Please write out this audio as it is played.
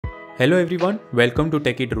Hello everyone, welcome to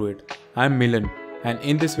Techie Druid. I'm Milan, and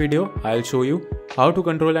in this video I'll show you how to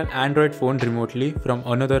control an Android phone remotely from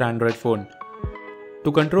another Android phone.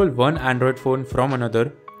 To control one Android phone from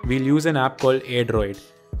another, we'll use an app called AirDroid.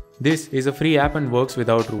 This is a free app and works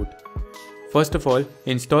without root. First of all,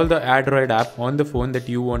 install the AirDroid app on the phone that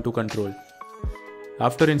you want to control.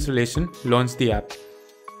 After installation, launch the app.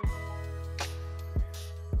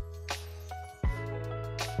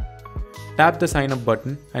 Tap the sign up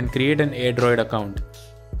button and create an AirDroid account.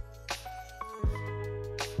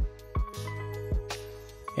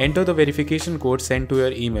 Enter the verification code sent to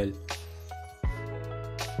your email.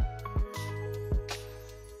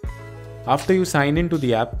 After you sign in to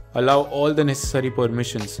the app, allow all the necessary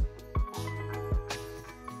permissions.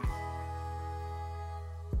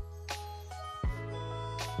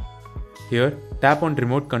 Here, tap on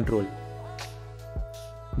Remote Control.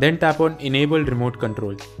 Then tap on Enable Remote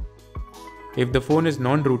Control. If the phone is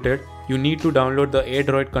non-rooted, you need to download the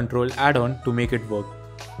AirDroid Control add-on to make it work.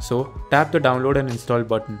 So, tap the Download and Install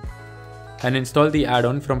button and install the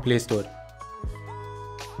add-on from Play Store.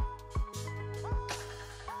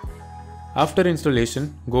 After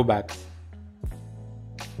installation, go back.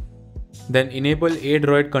 Then enable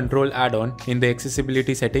AirDroid Control add-on in the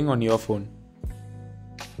accessibility setting on your phone.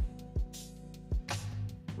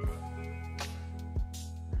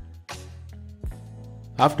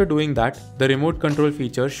 After doing that, the remote control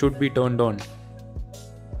feature should be turned on.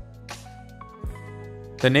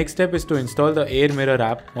 The next step is to install the AirMirror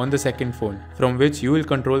app on the second phone, from which you will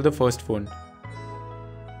control the first phone.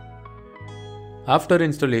 After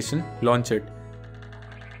installation, launch it.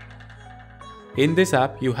 In this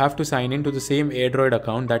app, you have to sign in to the same AirDroid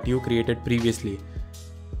account that you created previously.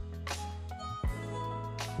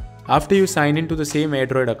 After you sign in to the same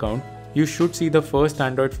AirDroid account, you should see the first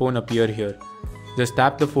Android phone appear here. Just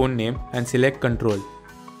tap the phone name and select Control.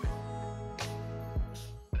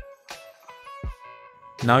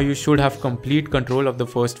 Now you should have complete control of the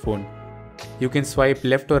first phone. You can swipe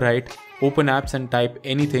left or right, open apps and type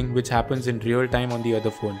anything which happens in real time on the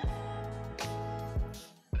other phone.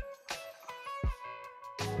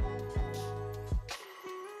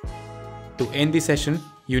 To end the session,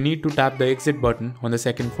 you need to tap the exit button on the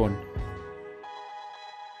second phone.